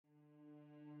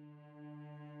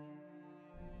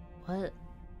What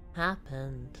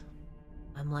happened?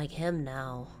 I'm like him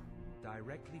now.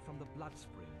 Directly from the blood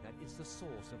spring that is the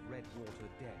source of red water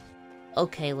death.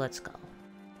 Okay, let's go.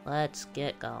 Let's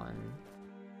get going.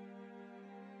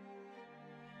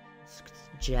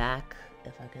 Jack,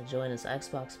 if I could join his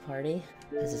Xbox party,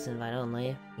 because it's invite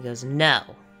only. He goes, no.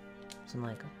 So I'm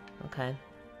like, okay.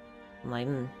 I'm like,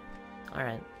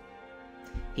 alright.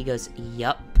 He goes,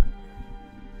 yup.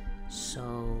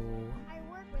 So... I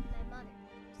work with my mother,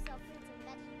 sell fruits and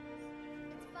vegetables.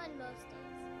 It's fun most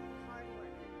days, hard work.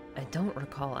 I don't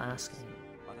recall asking.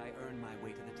 But I earn my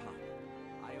way to the top.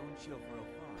 I own Chilforo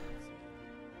Farms.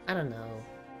 I don't know.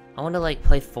 I want to like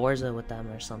play Forza with them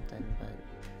or something, but...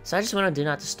 So I just want to Do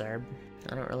Not Disturb.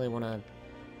 I don't really want to...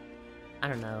 I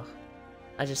don't know.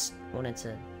 I just wanted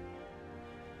to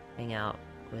hang out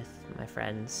with my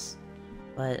friends.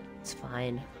 But it's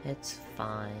fine. It's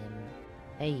fine.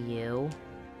 Hey, you.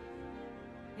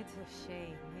 It's a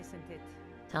shame, isn't it?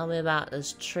 Tell me about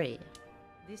this tree.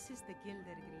 This is the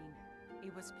Gildergreen.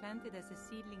 It was planted as a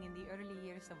seedling in the early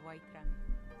years of Whiterun.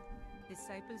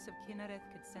 Disciples of Kynareth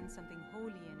could sense something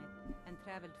holy in it, and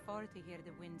traveled far to hear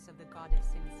the winds of the goddess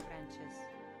in its branches.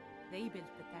 They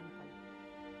built the temple.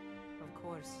 Of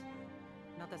course,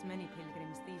 not as many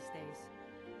pilgrims these days.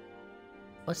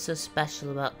 What's so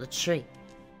special about the tree?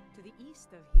 To the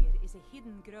east of here is a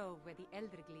hidden grove where the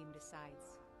Eldergleam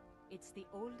resides. It's the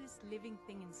oldest living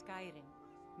thing in Skyrim,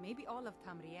 maybe all of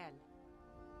Tamriel.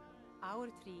 Our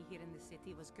tree here in the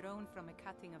city was grown from a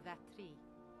cutting of that tree.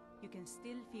 You can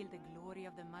still feel the glory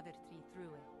of the mother tree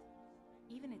through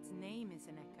it. Even its name is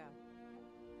an echo.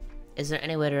 Is there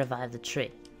any way to revive the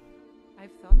tree?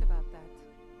 I've thought about that.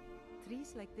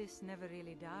 Trees like this never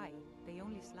really die, they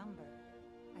only slumber.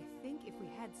 I think if we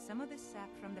had some of the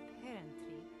sap from the parent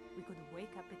tree, we could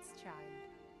wake up its child.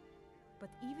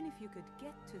 But even if you could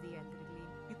get to the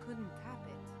Eldergleam, you couldn't tap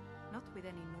it. Not with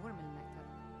any normal metal.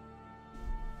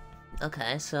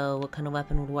 Okay, so what kind of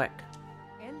weapon would work?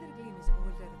 Eldergleam is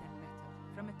older than metal,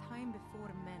 from a time before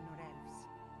men or elves.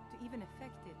 To even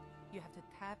affect it, you have to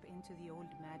tap into the old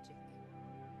magic.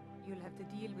 You'll have to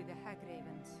deal with the Hag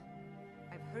Ravens.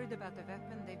 I've heard about the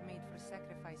weapon they've made for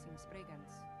sacrificing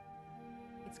Spriggans.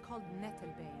 It's called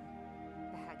Nettlebane.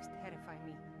 The hags terrify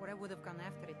me, or I would have gone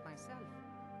after it myself.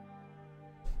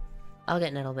 I'll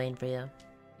get Nettlebane for you.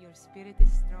 Your spirit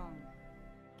is strong.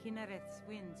 Kynareth's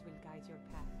winds will guide your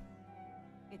path.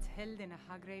 It's held in a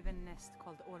Hagraven nest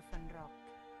called Orphan Rock.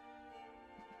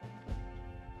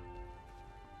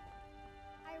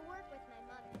 I work with my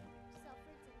mother, sell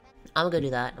fruits and vegetables. I'm gonna do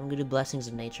that. I'm gonna do Blessings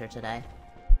of Nature today.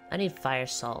 I need fire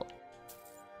salt.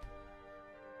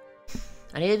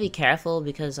 I need to be careful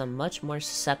because I'm much more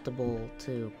susceptible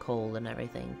to cold and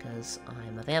everything because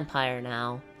I'm a vampire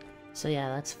now. So yeah,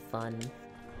 that's fun.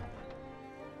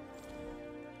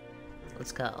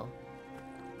 Let's go.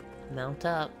 Mount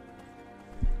up.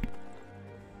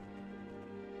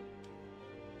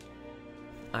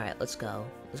 Alright, let's go.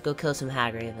 Let's go kill some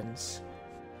Hag Ravens.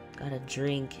 Gotta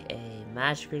drink a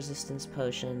magic resistance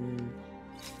potion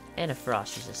and a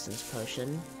frost resistance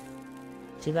potion.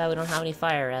 Too bad we don't have any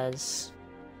fire res.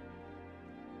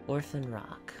 Orphan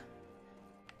Rock.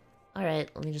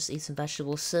 Alright, let me just eat some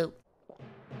vegetable soup.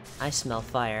 I smell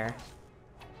fire.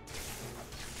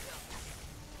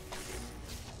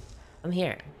 I'm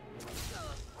here.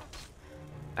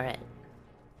 Alright.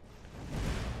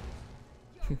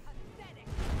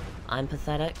 I'm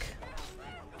pathetic.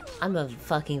 I'm a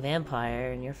fucking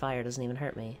vampire and your fire doesn't even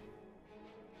hurt me.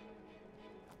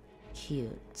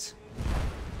 Cute.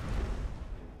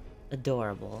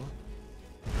 Adorable.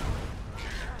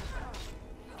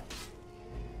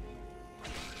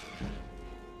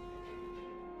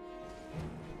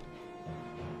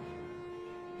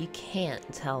 You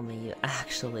can't tell me you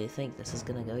actually think this is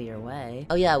gonna go your way.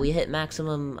 Oh yeah, we hit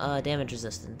maximum damage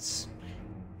resistance.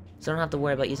 So I don't have to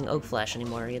worry about using oak flesh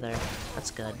anymore either. That's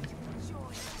good.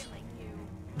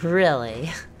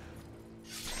 Really?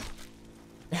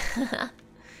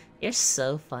 You're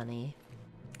so funny.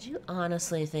 Do you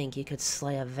honestly think you could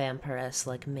slay a vampiress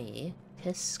like me?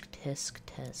 Tisk, tisk,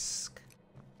 tisk.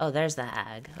 Oh, there's the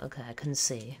hag. Okay, I couldn't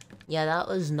see. Yeah, that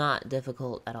was not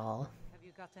difficult at all. Have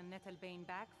you gotten Nettlebane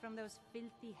back from those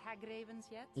filthy Hag Ravens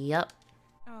yet? Yep.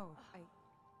 Oh,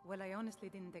 well, I honestly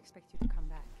didn't expect you to come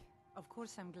back. Of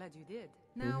course, I'm glad you did.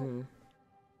 Now,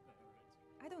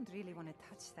 I don't really want to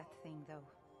touch that thing, though.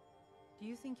 Do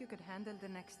you think you could handle the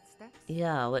next steps?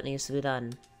 Yeah, what needs to be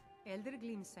done?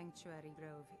 Eldergleam Sanctuary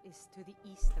Grove is to the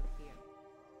east of here.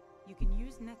 You can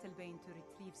use Nettlebane to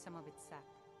retrieve some of its sap.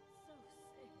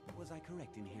 Was I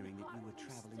correct in hearing that you were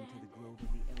traveling to the grove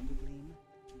of the Eldergleam?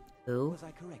 Who? Was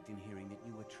I correct in hearing that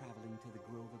you were traveling to the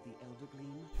Grove of the Elder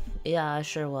Gleam? Yeah, I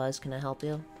sure was. Can I help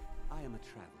you? I am a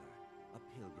traveler, a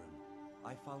pilgrim.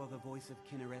 I follow the voice of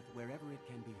Kinnereth wherever it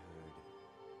can be heard.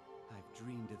 I've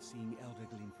dreamed of seeing Elder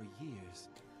Gleam for years.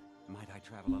 Might I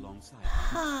travel alongside you?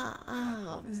 I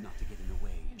promise not to get in the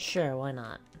way. Sure, why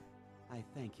not? I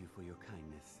thank you for your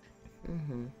kindness.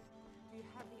 Mm-hmm. Do you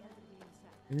have the Elder Gleam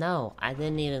set? No, I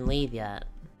didn't even leave yet.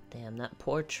 Damn, that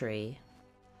poor tree.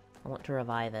 I want to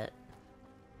revive it.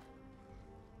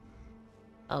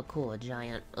 Oh, cool, a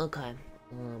giant. Okay.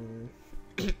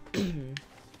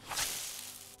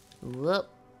 Whoop.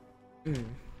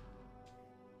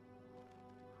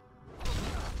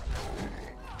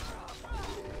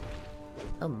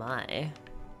 Oh my.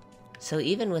 So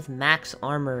even with max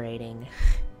armor rating,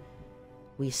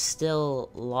 we still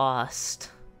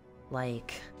lost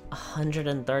like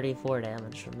 134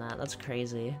 damage from that. That's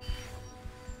crazy.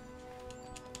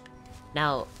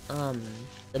 Now,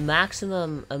 the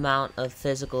maximum amount of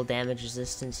physical damage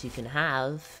resistance you can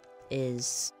have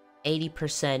is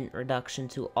 80% reduction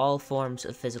to all forms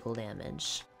of physical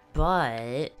damage.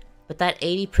 But that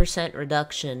 80%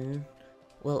 reduction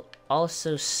will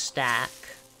also stack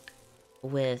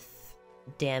with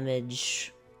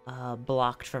damage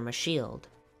blocked from a shield.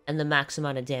 And the max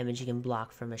amount of damage you can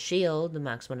block from a shield, the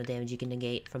max amount of damage you can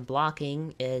negate from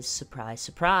blocking is, surprise,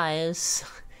 surprise,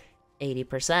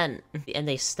 80%. And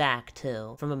they stack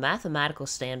too. From a mathematical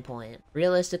standpoint,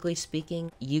 realistically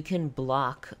speaking, you can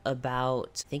block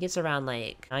about, I think it's around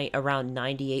like, around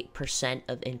 98%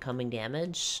 of incoming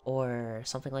damage, or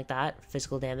something like that,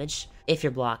 physical damage, if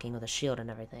you're blocking with a shield and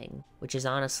everything. Which is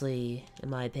honestly, in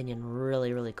my opinion,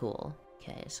 really, really cool.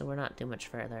 Okay, so we're not too much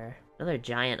further. Another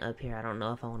giant up here, I don't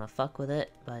know if I want to fuck with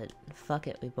it, but fuck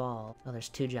it, we ball. Oh, there's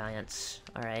two giants.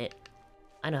 Alright.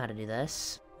 I know how to do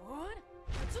this.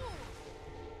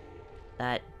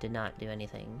 That did not do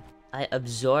anything. I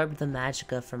absorbed the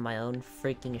magicka from my own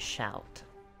freaking shout.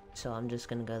 So I'm just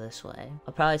gonna go this way.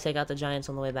 I'll probably take out the giants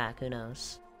on the way back, who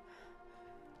knows.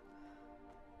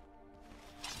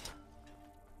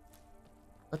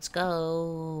 Let's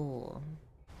go.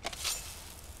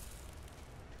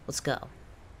 Let's go.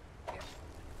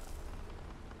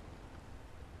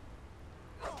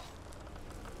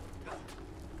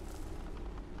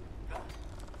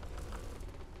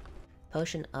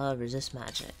 Potion of resist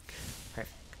magic.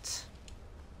 Perfect.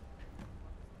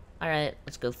 Alright,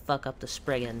 let's go fuck up the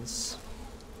Spriggans.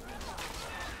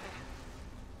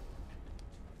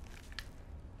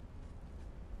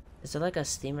 Is there like a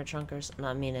steamer trunk or something? No,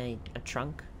 I mean a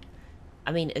trunk?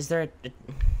 I mean, is there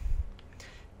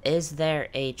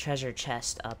a treasure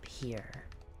chest up here?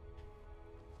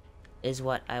 Is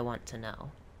what I want to know.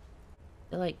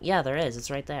 They're like, yeah, there is. It's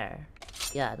right there.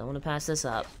 Yeah, don't want to pass this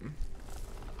up.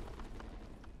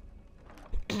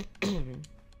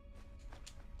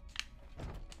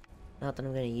 Not that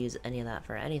I'm gonna use any of that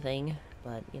for anything,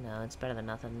 but, you know, it's better than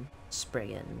nothing.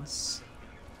 Spriggans.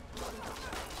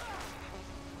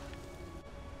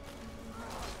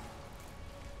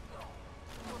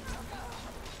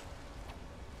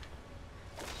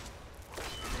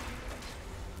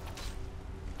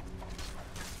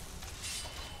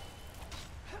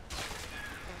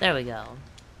 There we go.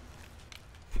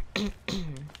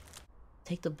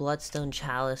 Take the Bloodstone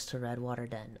Chalice to Redwater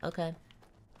Den. Okay.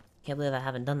 Can't believe I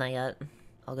haven't done that yet.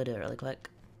 I'll go do it really quick.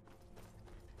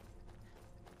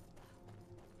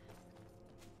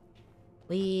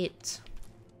 Sweet.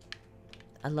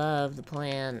 I love the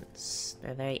plants.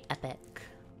 They're very epic.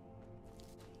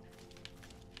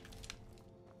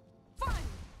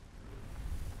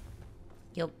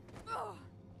 Yup.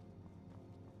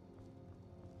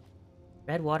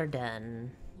 Redwater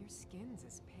Den. Your skin's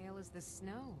as pale as the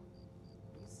snow.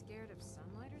 Are you scared of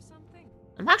sunlight or something?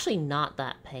 I'm actually not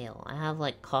that pale. I have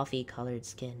like coffee colored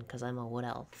skin because I'm a wood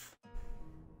elf.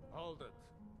 Hold it.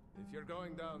 If you're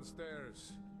going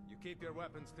downstairs, you keep your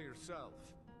weapons to yourself,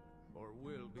 or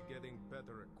we'll be getting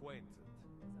better acquainted.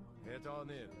 Head on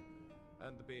in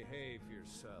and behave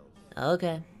yourself.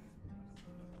 Okay.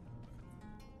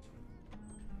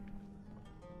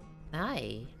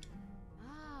 Hi.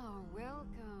 Oh,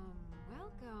 welcome,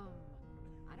 welcome.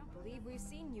 I don't believe we've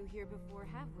seen you here before,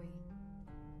 have we?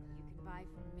 You can buy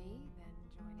from me, then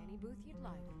join any booth you'd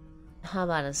like. How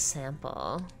about a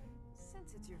sample?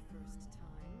 Since it's your first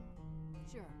time,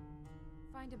 sure.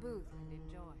 Find a booth and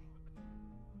enjoy.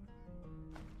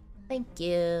 Thank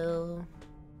you.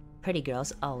 Pretty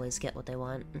girls always get what they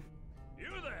want.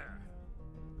 You there!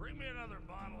 Bring me another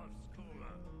bottle of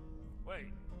Skooma.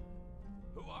 Wait,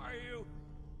 who are you?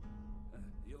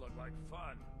 You look like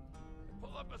fun.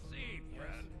 Pull up a seat,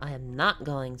 friend. I am not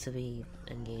going to be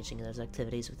engaging in those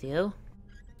activities with you.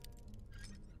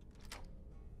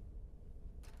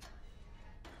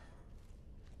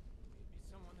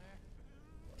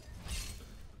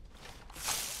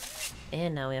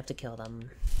 And now we have to kill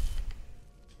them.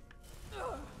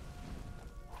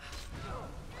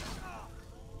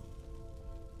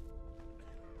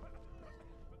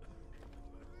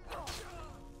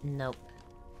 Nope.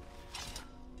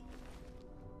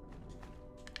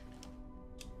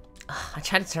 I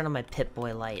tried to turn on my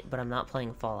Pip-Boy light, but I'm not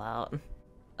playing Fallout.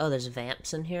 Oh, there's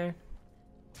vamps in here?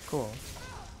 Cool.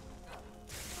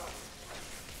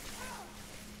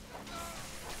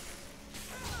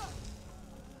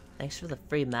 Thanks for the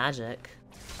free magic.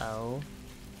 Oh.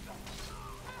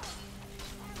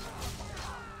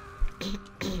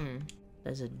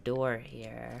 There's a door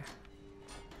here.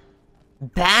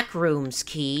 Back rooms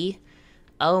key!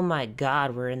 Oh my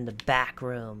god, we're in the back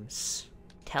rooms.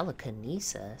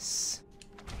 Telekinesis.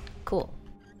 Cool.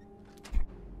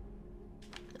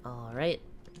 Alright.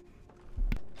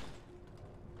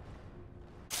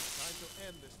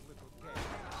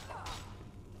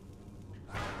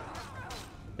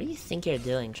 What do you think you're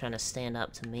doing trying to stand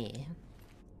up to me?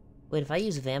 Wait, if I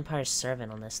use Vampire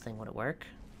Servant on this thing, would it work?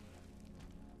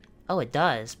 Oh, it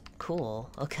does. Cool.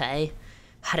 Okay.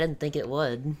 I didn't think it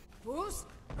would. Oh,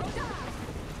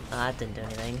 that didn't do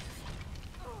anything.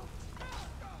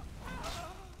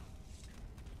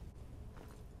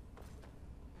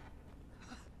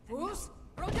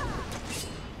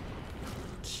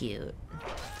 Cute.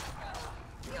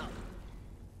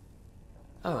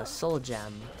 Oh, a soul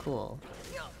gem. Cool.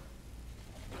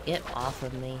 Get off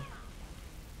of me.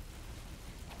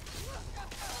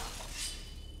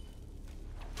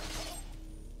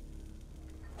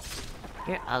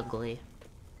 You're ugly.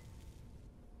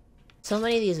 So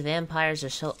many of these vampires are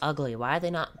so ugly. Why are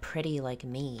they not pretty like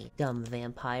me? Dumb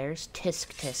vampires. Tisk,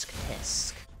 tisk,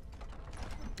 tisk.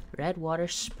 Redwater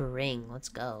Spring. Let's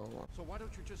go. So why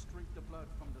don't you just drink the blood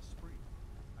from the spring?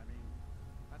 I mean,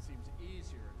 that seems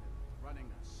easier than running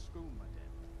a skooma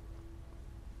den.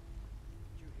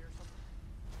 Did you hear something?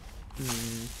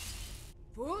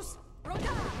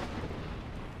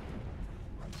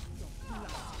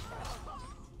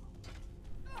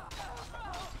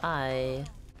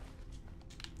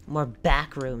 More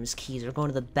back rooms keys. We're going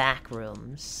to the back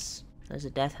rooms. There's a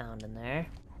death hound in there.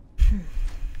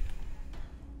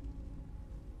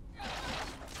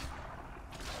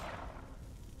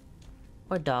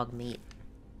 Or dog meat.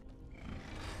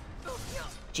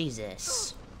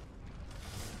 Jesus.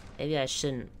 Maybe I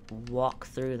shouldn't walk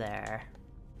through there.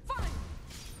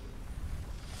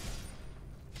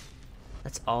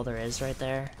 That's all there is right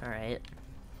there? Alright.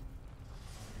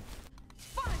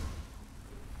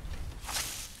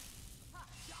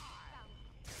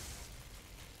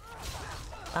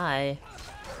 Bye.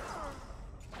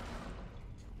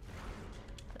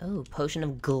 Oh, potion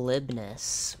of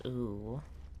glibness. Ooh.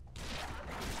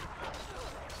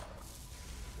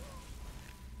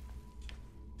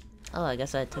 Oh, I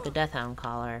guess I took a death hound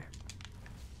collar.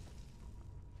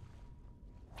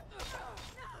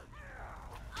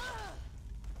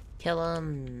 Kill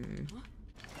him.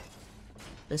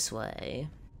 This way.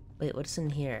 Wait, what's in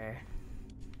here?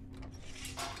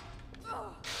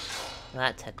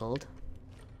 That tickled.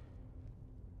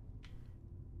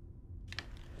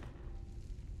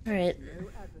 Alright. No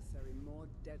adversary more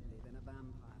deadly than a vampire.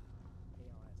 They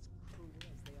are as cruel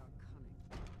as they are cunning.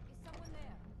 Is someone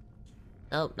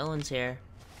there? Oh, no one's here.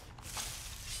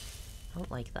 I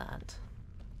don't like that.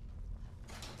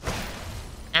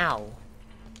 Ow.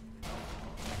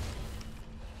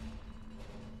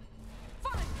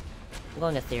 I'm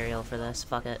going ethereal for this,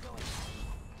 fuck it.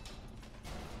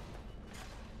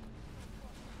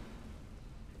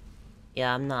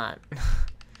 Yeah, I'm not.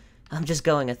 I'm just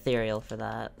going ethereal for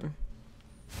that.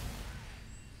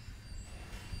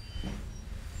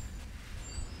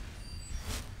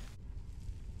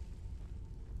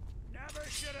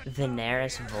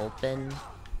 Veneris Vulpin.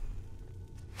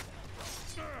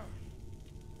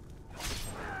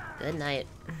 Good night.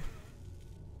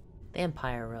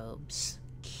 Vampire robes.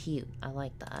 Cute. I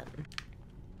like that.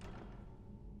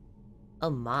 Oh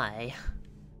my.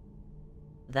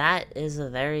 That is a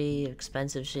very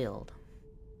expensive shield.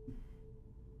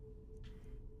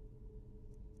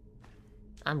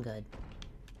 I'm good.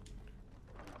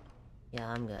 Yeah,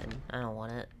 I'm good. I don't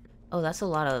want it. Oh, that's a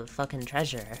lot of fucking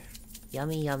treasure.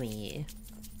 Yummy, yummy.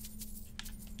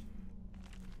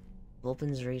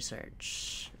 Vulpin's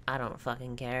research. I don't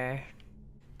fucking care.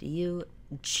 Do you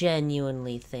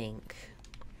genuinely think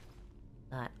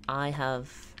that I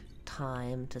have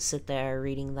time to sit there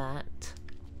reading that?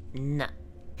 Nah.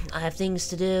 I have things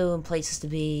to do and places to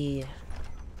be,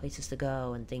 places to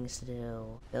go and things to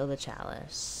do. Build a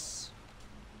chalice.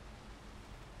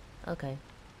 Okay.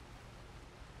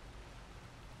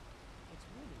 It's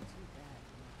really too bad,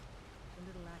 the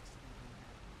little accident we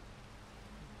had.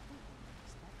 Completely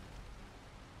unexpected.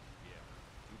 Yeah,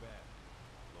 too bad.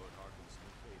 Lord Harkin's new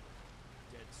favorite.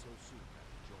 Dead so soon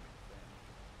after joining the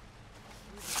family.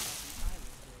 We just thought I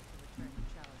was here to return the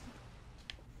chalice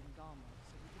in Galma,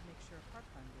 so we could make sure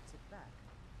Parkland gets it back.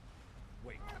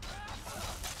 Wait.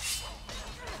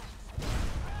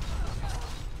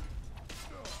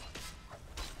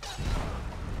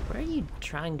 What are you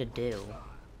trying to do?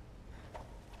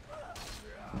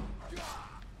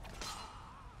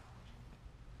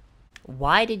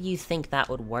 Why did you think that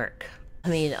would work? I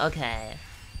mean, okay.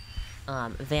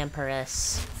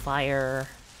 Vampiress, fire,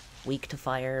 weak to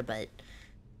fire, but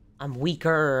I'm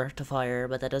weaker to fire,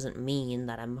 but that doesn't mean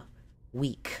that I'm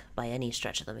weak by any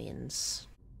stretch of the means.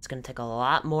 It's gonna take a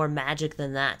lot more magic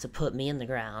than that to put me in the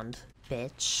ground,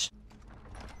 bitch.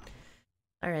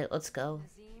 Alright, let's go.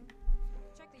 Nazim,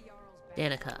 check the Jarl's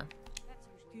bag. Danica. That's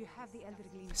Do usually you have the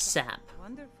Eldergleam Sap.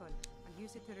 Wonderful. I'll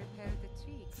use it to repair the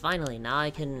tree. Finally, now I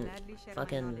can Gladly share my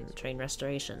fucking knowledge. train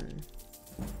restoration.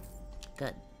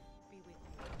 Good. Be with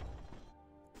you.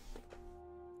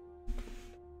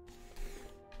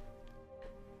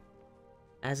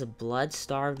 As a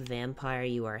blood-starved vampire,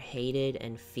 you are hated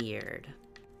and feared.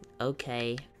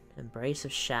 Okay. Embrace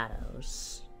of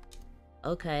shadows.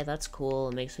 Okay, that's cool.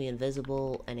 It makes me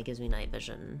invisible, and it gives me night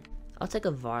vision. I'll take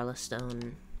a Varla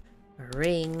stone, a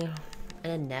ring,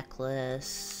 and a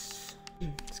necklace.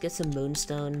 Let's get some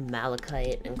moonstone,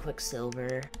 malachite, and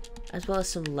quicksilver, as well as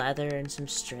some leather and some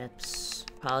strips.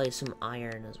 Probably some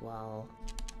iron as well.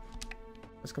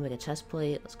 Let's go make a chest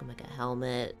plate, let's go make a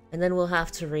helmet, and then we'll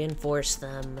have to reinforce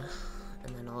them,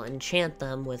 and then I'll enchant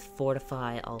them with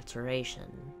Fortify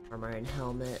Alteration. Armor and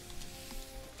helmet.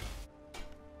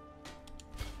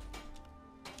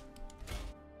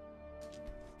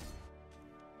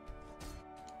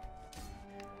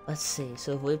 Let's see,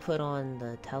 so if we put on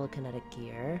the telekinetic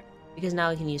gear, because now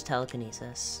we can use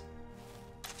telekinesis.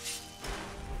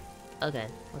 Okay,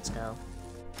 let's go.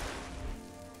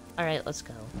 Alright, let's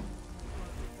go.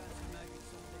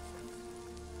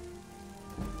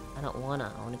 I don't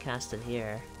wanna, I wanna cast it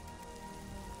here.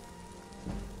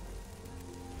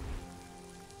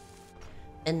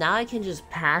 And now I can just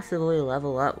passively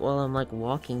level up while I'm like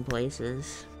walking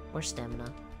places. Or stamina.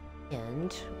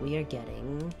 And we are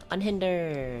getting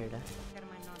unhindered. Share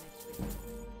my knowledge with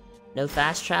you. No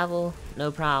fast travel,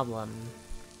 no problem.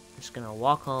 Just gonna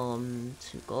walk home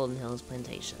to Golden Hills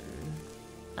Plantation.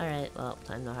 Alright, well,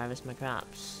 time to harvest my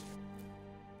crops.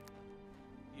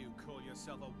 You call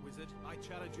yourself a wizard? I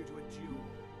challenge you to a duel.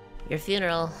 Your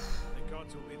funeral. The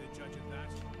gods will be the judge of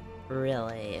that.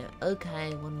 Really?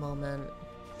 Okay, one moment.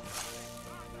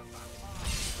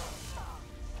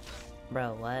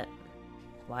 Bro, what?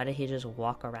 Why did he just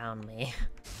walk around me?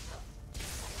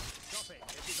 Stop it.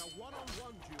 It is a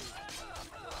one-on-one duel.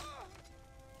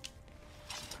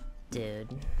 Dude.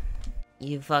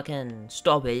 You fucking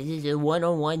stop it. This is a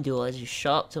one-on-one duel as you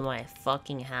show up to my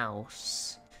fucking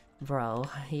house. Bro,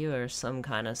 you are some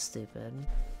kind of stupid.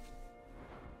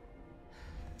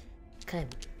 Okay.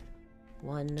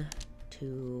 1,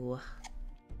 2...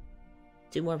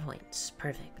 2 more points.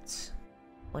 Perfect.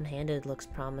 One-handed looks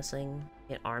promising.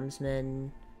 Get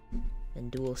armsmen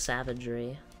and dual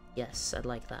savagery. Yes, I'd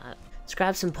like that. Let's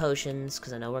grab some potions,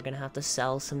 because I know we're gonna have to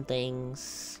sell some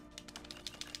things.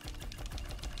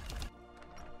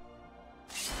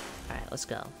 Alright, let's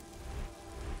go.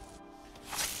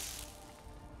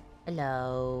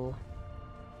 Hello.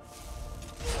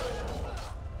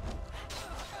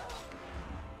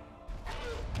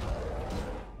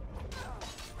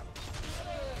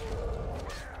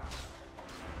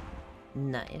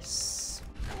 Nice.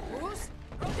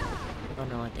 Oh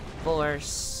no, I think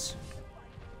force.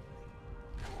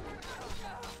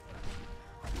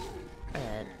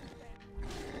 Alright.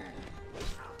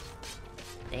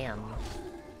 Damn.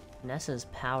 Nessa's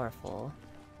powerful.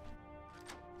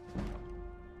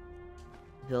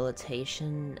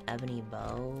 Debilitation, ebony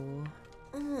bow.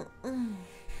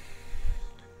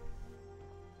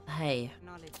 Hey,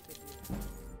 Knowledge with you.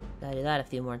 gotta do that a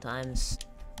few more times.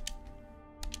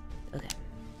 Okay.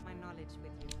 My knowledge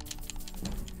with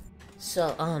you.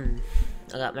 So,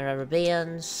 I got my rubber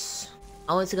bands.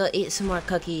 I went to go eat some more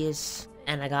cookies,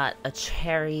 and I got a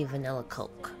cherry vanilla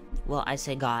Coke. Well, I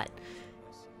say got.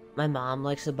 My mom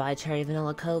likes to buy cherry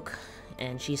vanilla Coke,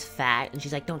 and she's fat, and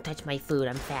she's like, don't touch my food,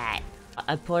 I'm fat.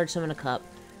 I poured some in a cup,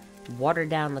 watered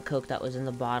down the Coke that was in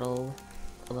the bottle,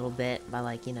 a little bit by,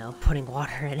 like, you know, putting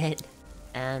water in it.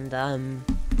 And,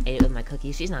 ate it with my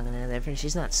cookies. She's not gonna live, and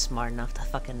she's not smart enough to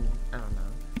fucking, I don't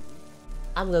know.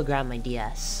 I'm gonna go grab my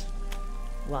DS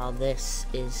while this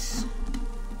is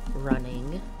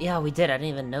running. Yeah, we did. I didn't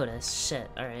even notice. Shit.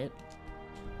 Alright.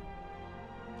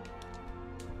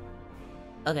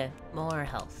 Okay. More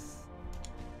health.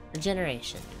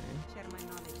 Regeneration. Share my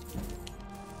knowledge.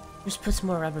 Just put some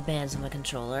more rubber bands on my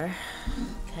controller.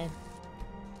 Okay.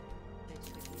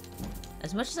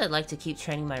 As much as I'd like to keep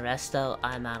training my rest, though,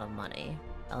 I'm out of money.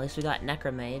 At least we got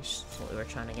Necromage. That's what we were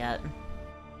trying to get.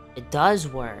 It does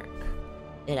work.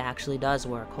 It actually does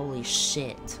work. Holy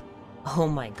shit. Oh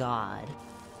my god.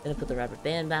 Gonna put the rubber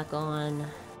band back on.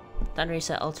 Then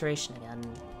reset alteration again.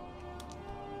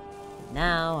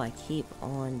 Now I keep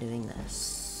on doing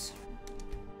this.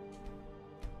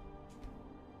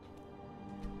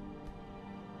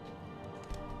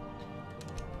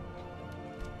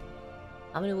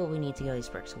 How many will we need to go these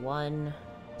perks? 1,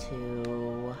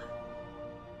 2,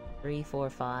 3, 4,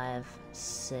 5,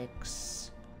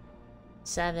 6,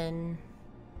 7,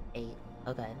 8.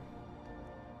 Okay.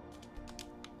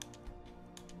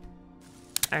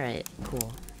 Alright,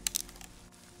 cool.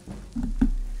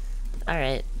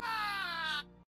 Alright.